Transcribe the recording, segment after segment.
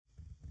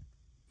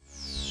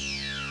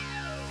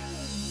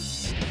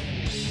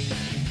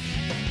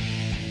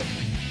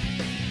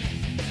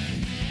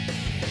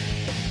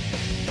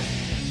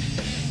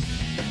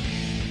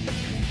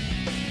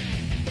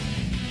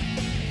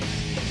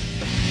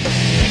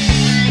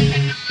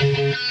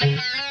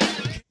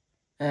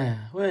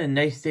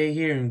nice day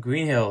here in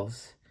Green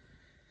Hills.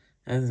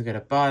 Nothing's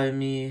gonna bother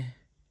me.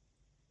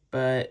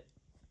 But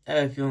I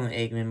have a feeling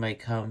Eggman might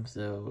come,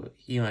 so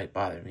he might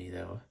bother me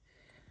though.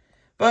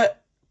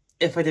 But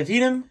if I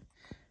defeat him,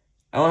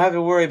 I won't have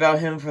to worry about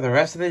him for the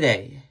rest of the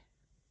day.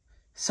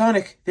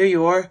 Sonic, there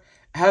you are.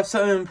 I have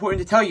something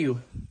important to tell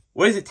you.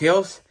 What is it,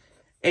 Tails?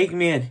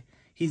 Eggman,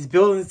 he's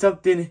building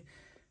something,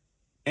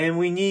 and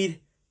we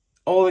need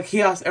all the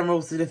Chaos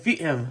Emeralds to defeat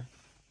him.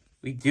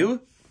 We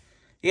do?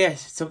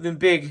 Yes, something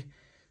big.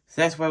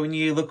 So that's why we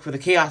need to look for the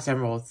Chaos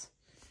Emeralds.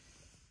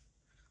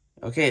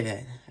 Okay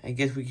then, I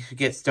guess we should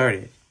get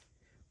started.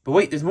 But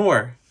wait, there's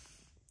more.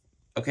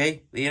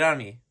 Okay, lay it on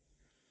me.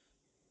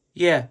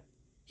 Yeah,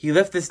 he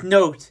left this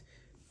note.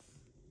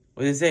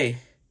 What does it say?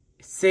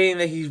 It's saying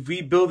that he's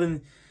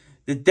rebuilding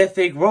the Death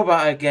Egg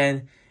robot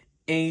again,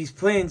 and he's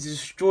planning to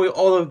destroy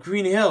all of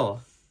Green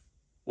Hill.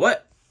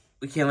 What?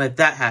 We can't let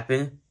that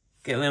happen.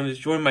 Can't let him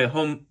destroy my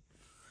home.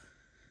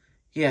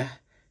 Yeah,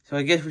 so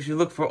I guess we should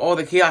look for all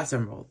the Chaos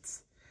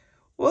Emeralds.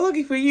 Well,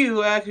 lucky for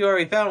you, I actually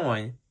already found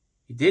one.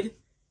 You did?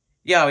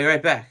 Yeah, I'll be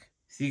right back.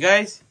 See you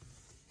guys?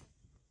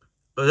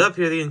 I was up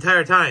here the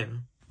entire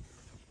time.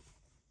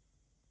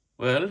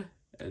 Well,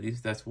 at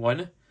least that's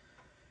one.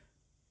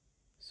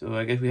 So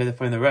I guess we have to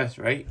find the rest,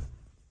 right?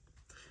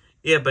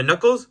 Yeah, but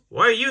Knuckles,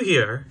 why are you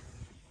here?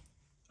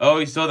 Oh,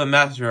 we saw the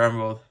Master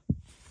Emerald.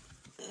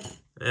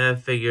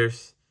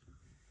 Figures.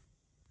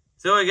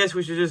 So I guess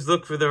we should just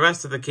look for the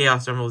rest of the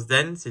Chaos Emeralds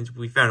then, since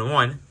we found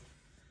one.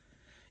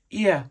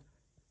 Yeah,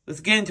 let's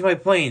get into my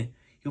plane.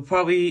 There'll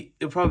probably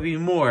be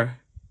more.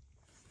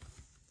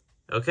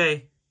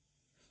 Okay.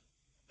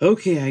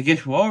 Okay, I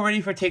guess we're all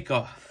ready for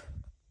takeoff.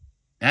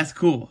 That's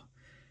cool.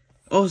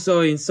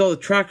 Also, I installed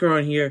a tracker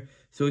on here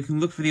so we can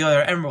look for the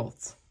other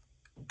emeralds.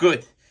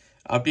 Good.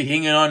 I'll be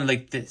hanging on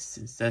like this,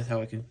 since that's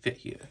how I can fit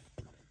here.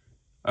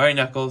 Alright,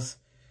 Knuckles.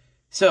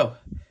 So,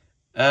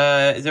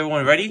 is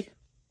everyone ready?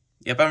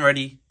 Yep, I'm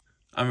ready.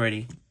 I'm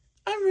ready.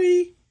 I'm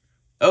ready.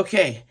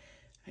 Okay,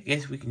 I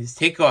guess we can just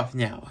take off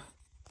now.